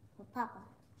with Papa.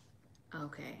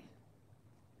 Okay.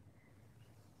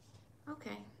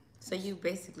 Okay. So you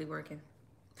basically working.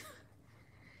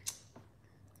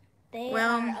 They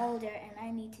Well- are older, and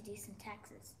I need to do some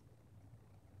taxes.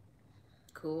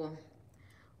 Cool.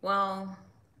 Well,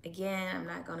 again, I'm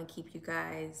not gonna keep you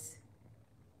guys.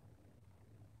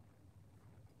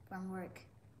 From work.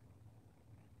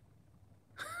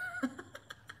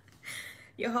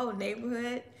 Your whole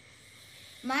neighborhood.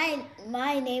 My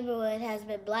neighborhood has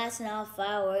been blasting off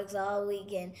fireworks all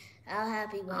weekend. I'll be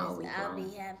happy when All week I'll long.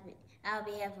 be happy. I'll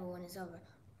be happy when it's over.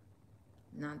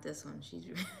 Not this one.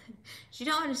 She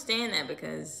don't understand that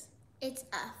because It's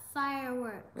a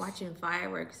firework. watching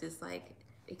fireworks is like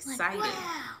Like, exciting.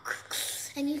 wow!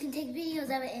 And you can take videos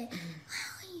of it. And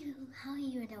how are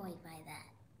you annoyed by that?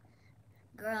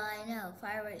 Girl, I know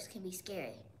fireworks can be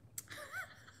scary.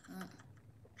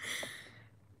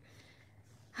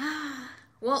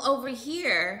 Well, over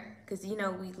here, because you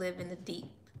know we live in the deep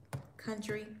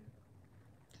country.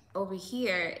 Over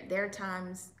here, there are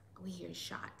times we hear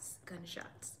shots,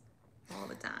 gunshots, all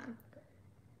the time.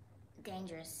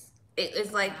 Dangerous.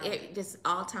 It's like it just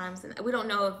all times, and we don't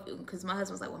know if because my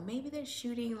husband was like, well, maybe they're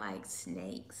shooting like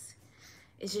snakes.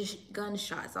 It's just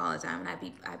gunshots all the time,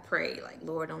 and I pray like,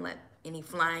 Lord, don't let any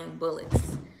flying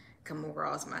bullets come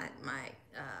across my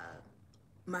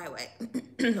way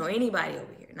or anybody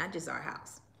over here, not just our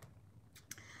house.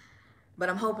 But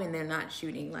I'm hoping they're not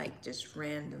shooting like just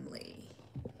randomly.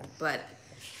 But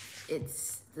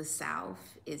it's the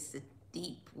South, it's the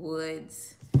deep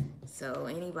woods, so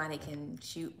anybody can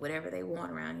shoot whatever they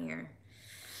want around here.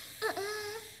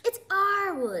 It's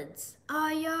our woods,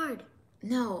 our yard.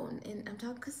 No, and I'm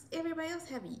talking because everybody else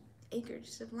have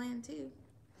acres of land too,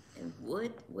 and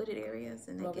wooded areas,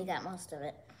 and Well, we got most of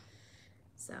it.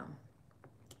 So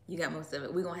you got most of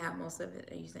it. We're gonna have most of it.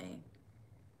 Are you saying?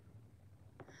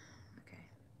 Okay,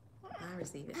 I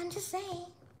receive it. I'm just saying.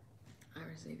 I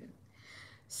receive it.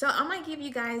 So I'm gonna give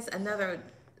you guys another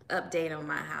update on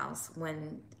my house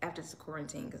after this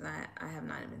quarantine, because I have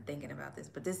not even thinking about this,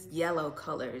 but this yellow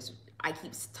color is, I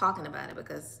keep talking about it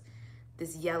because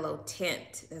this yellow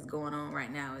tint that's going on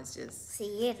right now is just,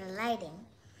 See, here's the lighting.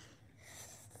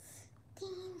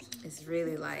 it's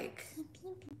really like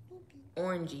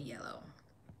orangey yellow.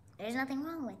 There's nothing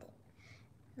wrong with it.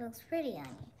 It looks pretty on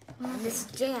you. And this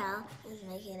gel is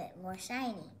making it more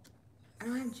shiny. I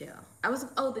don't have gel.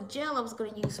 The gel I was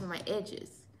gonna use for my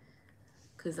edges,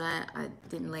 because I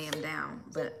didn't lay them down,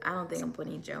 but I don't think I'm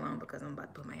putting any gel on because I'm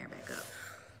about to put my hair back up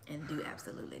and do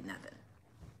absolutely nothing.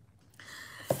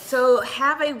 So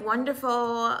have a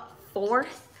wonderful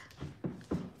 4th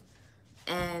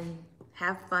and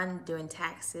have fun doing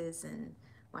taxes and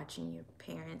watching your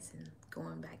parents and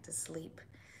going back to sleep.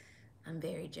 I'm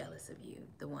very jealous of you,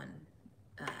 the one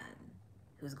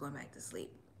who's going back to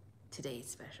sleep. Today's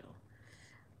special.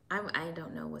 I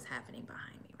don't know what's happening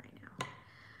behind me right now.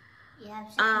 You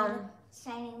have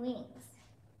shiny wings.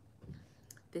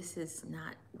 This is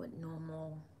not what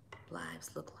normal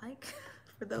lives look like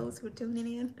for those who are tuning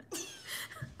in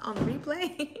on the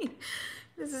replay.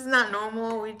 This is not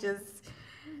normal.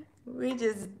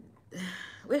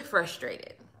 We're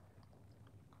frustrated.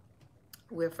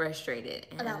 We're frustrated.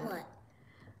 About what?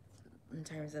 In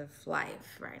terms of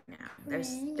life right now.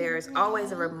 There's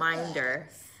always a reminder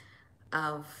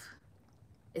of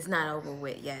it's not over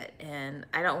with yet, and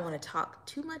I don't want to talk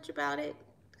too much about it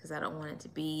because I don't want it to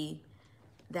be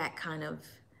that kind of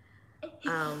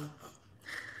I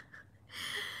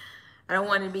don't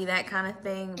want it to be that kind of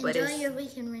thing. But Enjoy your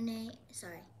weekend, Renee.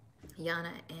 Sorry.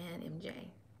 Yana and MJ.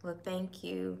 Well, thank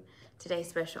you. Today's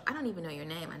special. I don't even know your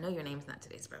name. I know your name's not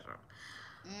today's special.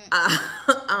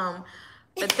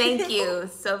 But thank you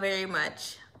so very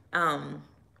much.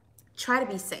 Try to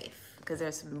be safe, because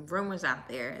there's some rumors out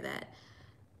there that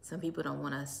some people don't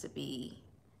want us to be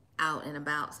out and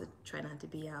about, so try not to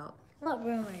be out What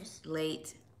rumors?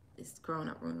 late. It's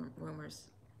grown-up rumors,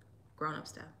 grown-up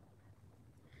stuff.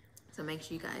 So make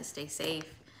sure you guys stay safe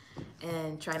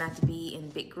and try not to be in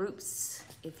big groups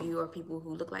if you are people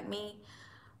who look like me.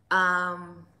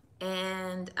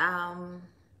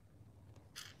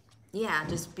 Yeah,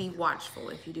 just be watchful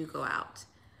if you do go out.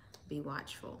 Be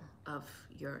watchful of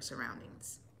your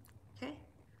surroundings. Okay?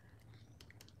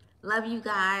 Love you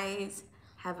guys.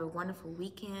 Have a wonderful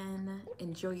weekend.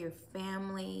 Enjoy your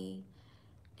family.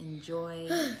 Enjoy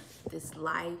this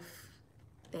life.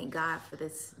 Thank God for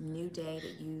this new day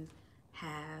that you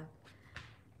have.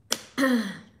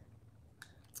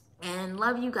 And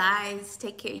love you guys.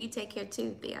 Take care. You take care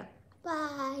too, Thea.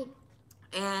 Bye.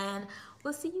 And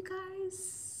we'll see you guys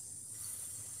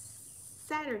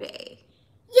Saturday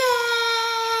Yay!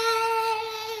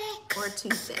 or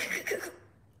Tuesday.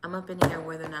 I'm up in the air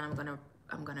whether or not I'm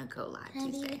gonna go live Can I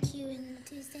be Tuesday. with you in the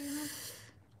Tuesday one?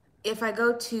 If I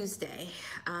go Tuesday,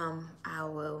 you're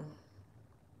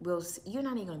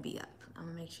not even gonna be up. I'm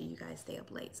gonna make sure you guys stay up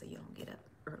late so you don't get up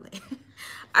early.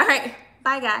 All right,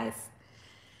 bye guys.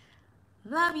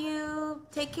 Love you.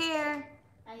 Take care.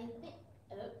 I think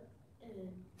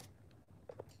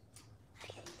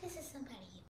this is somebody.